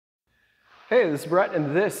Hey, this is Brett,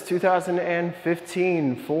 and this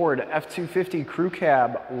 2015 Ford F250 Crew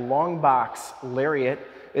Cab Longbox Lariat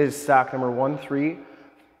is stock number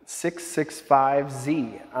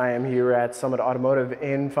 13665Z. I am here at Summit Automotive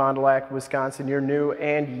in Fond du Lac, Wisconsin, your new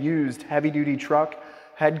and used heavy-duty truck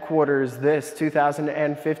headquarters. This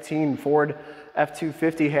 2015 Ford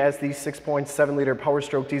F250 has the 6.7-liter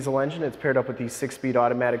Powerstroke diesel engine. It's paired up with the 6-speed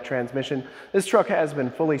automatic transmission. This truck has been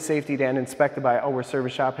fully safetied and inspected by our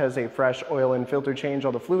service shop, has a fresh oil and filter change.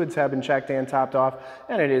 All the fluids have been checked and topped off,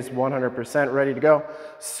 and it is 100% ready to go.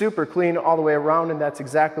 Super clean all the way around, and that's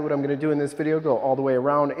exactly what I'm going to do in this video. Go all the way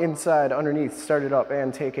around, inside, underneath, start it up,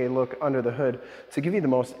 and take a look under the hood to give you the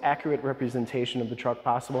most accurate representation of the truck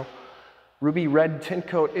possible. Ruby red tint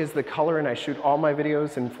coat is the color, and I shoot all my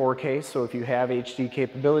videos in 4K, so if you have HD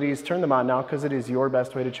capabilities, turn them on now because it is your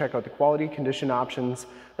best way to check out the quality, condition options,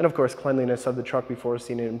 and of course cleanliness of the truck before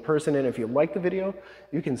seeing it in person. And if you like the video,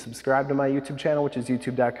 you can subscribe to my YouTube channel, which is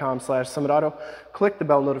youtube.com/summitauto. Click the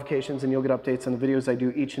bell notifications and you'll get updates on the videos I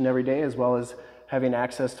do each and every day, as well as having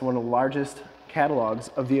access to one of the largest catalogs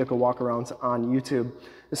of vehicle walkarounds on YouTube.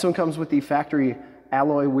 This one comes with the factory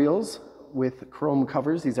alloy wheels with chrome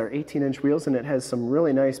covers. These are 18-inch wheels, and it has some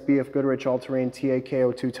really nice BF Goodrich all-terrain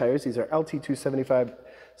TINTCOAT tires. These are LT275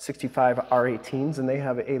 65 R18s, and they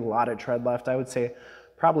have a lot of tread left. I would say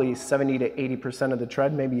probably 70 to 80% of the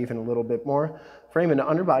tread, maybe even a little bit more. Frame and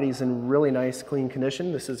underbody is in really nice, clean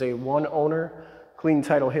condition. This is a one-owner, clean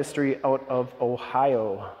title history out of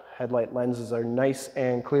Ohio. Headlight lenses are nice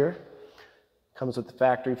and clear. Comes with the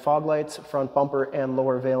factory fog lights. Front bumper and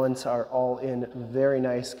lower valence are all in very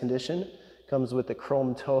nice condition. Comes with the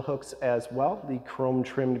chrome tow hooks as well, the chrome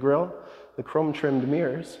trimmed grille, the chrome trimmed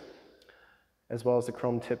mirrors, as well as the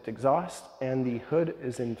chrome tipped exhaust. And the hood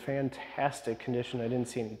is in fantastic condition. I didn't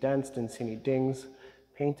see any dents, didn't see any dings.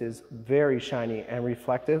 Paint is very shiny and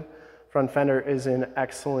reflective. Front fender is in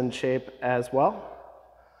excellent shape as well.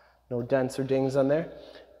 No dents or dings on there.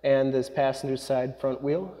 And this passenger side front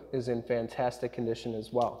wheel is in fantastic condition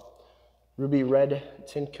as well. Ruby red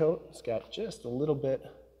tint coat. It's got just a little bit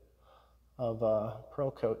of pearl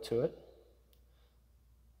coat to it.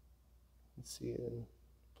 Let's see it in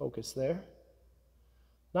focus there.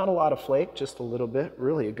 Not a lot of flake, just a little bit.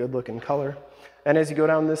 Really a good looking color. And as you go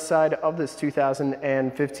down this side of this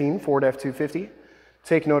 2015 Ford F250,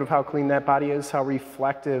 take note of how clean that body is, how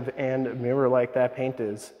reflective and mirror-like that paint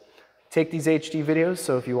is. Take these HD videos,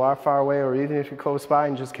 so if you are far away or even if you're close by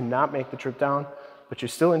and just cannot make the trip down, but you're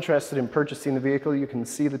still interested in purchasing the vehicle, you can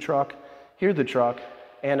see the truck, hear the truck,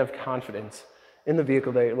 and have confidence in the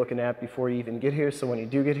vehicle that you're looking at before you even get here. So when you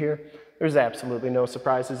do get here, there's absolutely no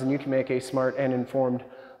surprises, and you can make a smart and informed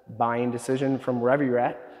buying decision from wherever you're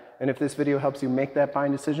at. And if this video helps you make that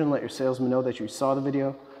buying decision, let your salesman know that you saw the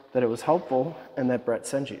video, that it was helpful, and that Brett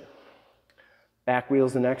sent you. Back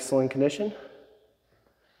wheel's in excellent condition.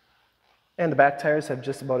 And the back tires have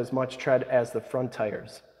just about as much tread as the front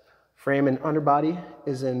tires. Frame and underbody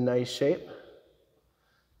is in nice shape.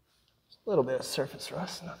 A little bit of surface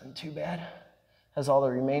rust, nothing too bad. Has all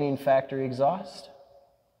the remaining factory exhaust.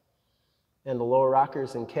 And the lower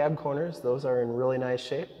rockers and cab corners, those are in really nice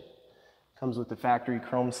shape. Comes with the factory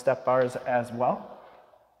chrome step bars as well.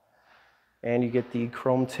 And you get the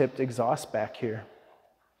chrome tipped exhaust back here.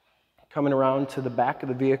 Coming around to the back of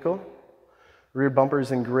the vehicle, rear bumper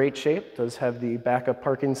is in great shape, does have the backup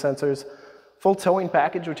parking sensors. Full towing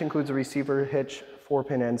package, which includes a receiver, hitch,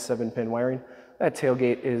 4-pin and 7-pin wiring. That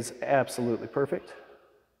tailgate is absolutely perfect.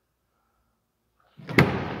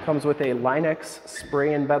 Comes with a Line-X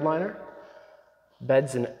spray and bed liner.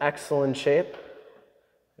 Bed's in excellent shape.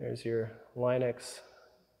 There's your Line-X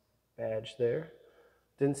badge there.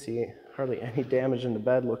 Didn't see hardly any damage in the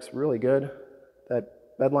bed, looks really good.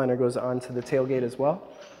 That bed liner goes onto the tailgate as well.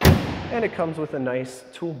 And it comes with a nice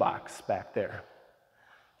toolbox back there.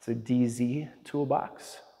 It's a DZ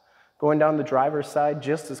toolbox. Going down the driver's side,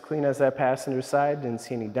 just as clean as that passenger side. Didn't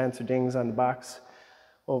see any dents or dings on the box.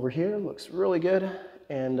 Over here, looks really good.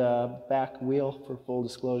 And back wheel, for full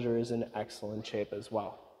disclosure, is in excellent shape as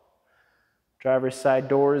well. Driver's side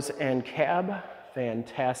doors and cab,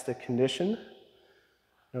 fantastic condition.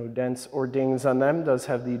 No dents or dings on them. Does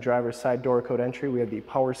have the driver's side Doorcode entry. We have the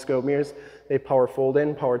Powerscope mirrors. They power fold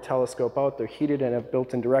in, power telescope out. They're heated and have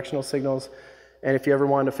built-in directional signals. And if you ever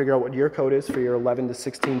wanted to figure out what your code is for your 11 to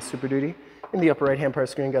 16 Super Duty, in the upper right-hand part of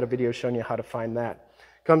the screen, got a video showing you how to find that.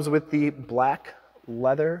 Comes with the black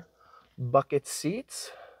leather bucket seats.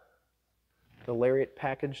 The Lariat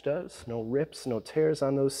package does. No rips, no tears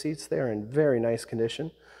on those seats. They're in very nice condition.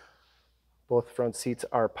 Both front seats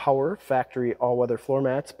are power, factory all-weather floor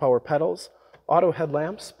mats, power pedals, auto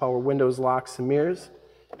headlamps, power windows, locks, and mirrors.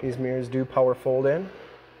 These mirrors do power fold in.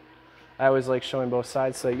 I always like showing both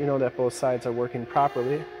sides so that you know that both sides are working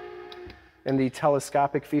properly. And the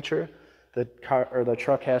telescopic feature, the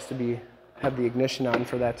truck has to have the ignition on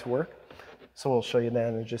for that to work. So we'll show you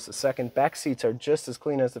that in just a second. Back seats are just as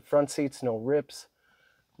clean as the front seats, no rips,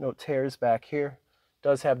 no tears back here.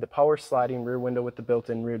 Does have the power sliding rear window with the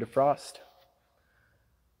built-in rear defrost.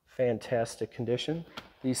 Fantastic condition.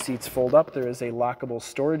 These seats fold up. There is a lockable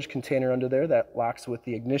storage container under there that locks with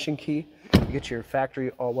the ignition key. You get your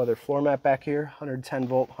factory all-weather floor mat back here, 110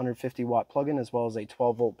 volt, 150 watt plug-in, as well as a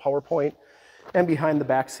 12 volt power point. And behind the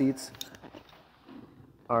back seats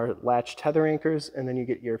are latch tether anchors, and then you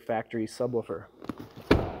get your factory subwoofer.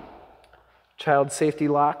 Child safety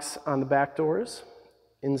locks on the back doors.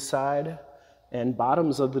 Inside and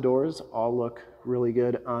bottoms of the doors all look really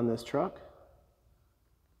good on this truck.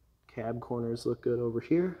 Cab corners look good over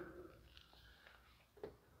here.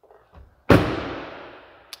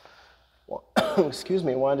 Well, excuse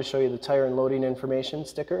me, I wanted to show you the tire and loading information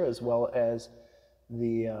sticker as well as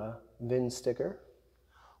the VIN sticker.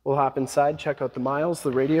 We'll hop inside, check out the miles,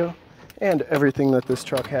 the radio, and everything that this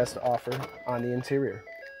truck has to offer on the interior.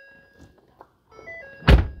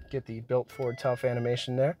 Get the built Ford Tough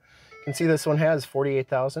animation there. You can see this one has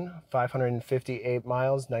 48,558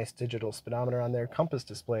 miles. Nice digital speedometer on there. Compass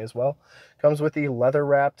display as well. Comes with the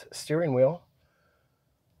leather-wrapped steering wheel.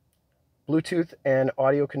 Bluetooth and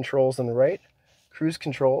audio controls on the right. Cruise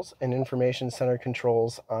controls and information center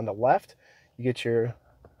controls on the left. You get your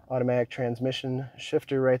automatic transmission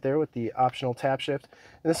shifter right there with the optional tap shift.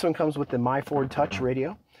 And this one comes with the MyFord Touch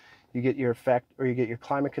radio. You get your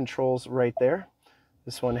climate controls right there.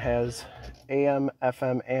 This one has AM,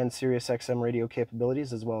 FM, and Sirius XM radio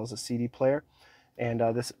capabilities, as well as a CD player. And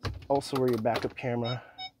this is also where your backup camera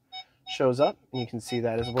shows up. And you can see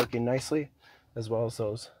that is working nicely, as well as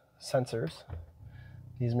those sensors.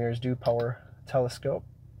 These mirrors do power telescope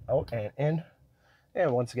out and in.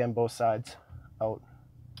 And once again, both sides out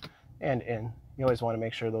and in. You always want to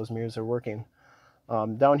make sure those mirrors are working.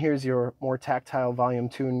 Down here is your more tactile volume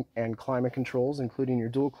tune and climate controls, including your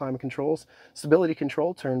dual climate controls, stability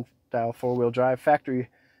control, turn dial 4-wheel drive, factory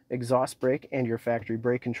exhaust brake, and your factory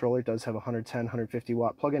brake controller. It does have a 110, 150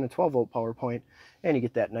 watt plug-in, a 12 volt power point, and you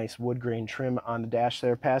get that nice wood grain trim on the dash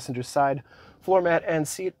there. Passenger side floor mat and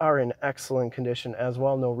seat are in excellent condition as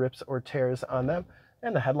well. No rips or tears on them.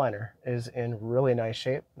 And the headliner is in really nice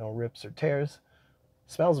shape. No rips or tears.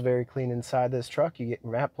 Smells very clean inside this truck. You get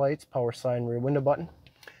map lights, power slide rear window button.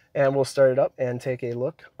 And we'll start it up and take a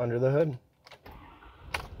look under the hood.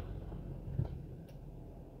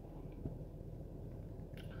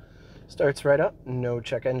 Starts right up. No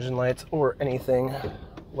check engine lights or anything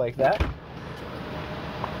like that.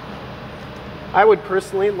 I would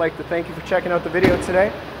personally like to thank you for checking out the video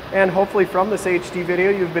today. And hopefully from this HD video,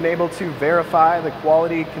 you've been able to verify the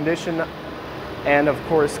quality, condition, and of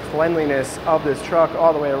course cleanliness of this truck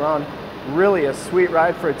all the way around. Really a sweet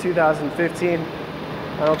ride for a 2015.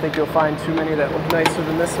 I don't think you'll find too many that look nicer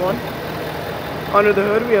than this one. Under the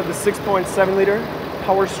hood we have the 6.7 liter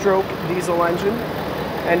Powerstroke diesel engine.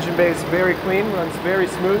 Engine bay is very clean, runs very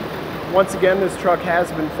smooth. Once again, this truck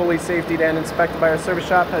has been fully safetied and inspected by our service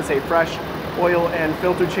shop, has a fresh oil and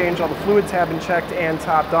filter change. All the fluids have been checked and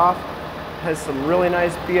topped off. Has some really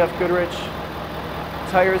nice BF Goodrich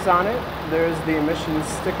tires on it. There's the emissions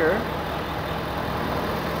sticker,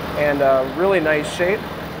 and really nice shape.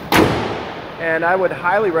 And I would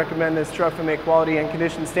highly recommend this truck from a quality and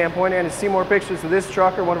condition standpoint. And to see more pictures of this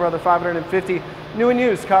truck or one of our other 550 new and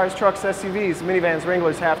used cars, trucks, SUVs, minivans,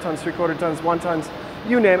 Wranglers, half tons, 3/4 tons, 1 tons,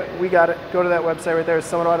 you name it, we got it. Go to that website right there,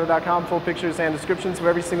 summitauto.com, full pictures and descriptions of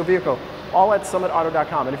every single vehicle, all at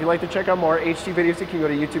summitauto.com. And if you'd like to check out more HD videos, you can go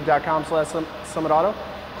to youtube.com/summitauto.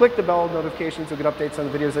 Click the bell notifications to get updates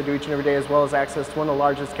on the videos I do each and every day, as well as access to one of the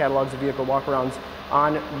largest catalogs of vehicle walkarounds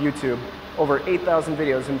on YouTube. Over 8,000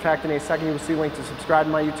 videos. In fact, in a second you will see a link to subscribe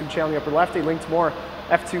to my YouTube channel in the upper left, a link to more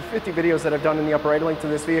F250 videos that I've done in the upper right, a link to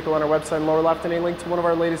this vehicle on our website in the lower left, and a link to one of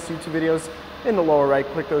our latest YouTube videos in the lower right.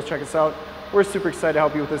 Click those, check us out. We're super excited to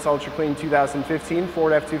help you with this ultra clean 2015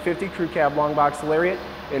 Ford F250 Crew Cab Longbox Lariat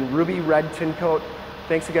in ruby red tin coat.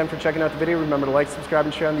 Thanks again for checking out the video. Remember to like, subscribe,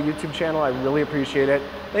 and share on the YouTube channel. I really appreciate it.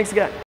 Thanks again.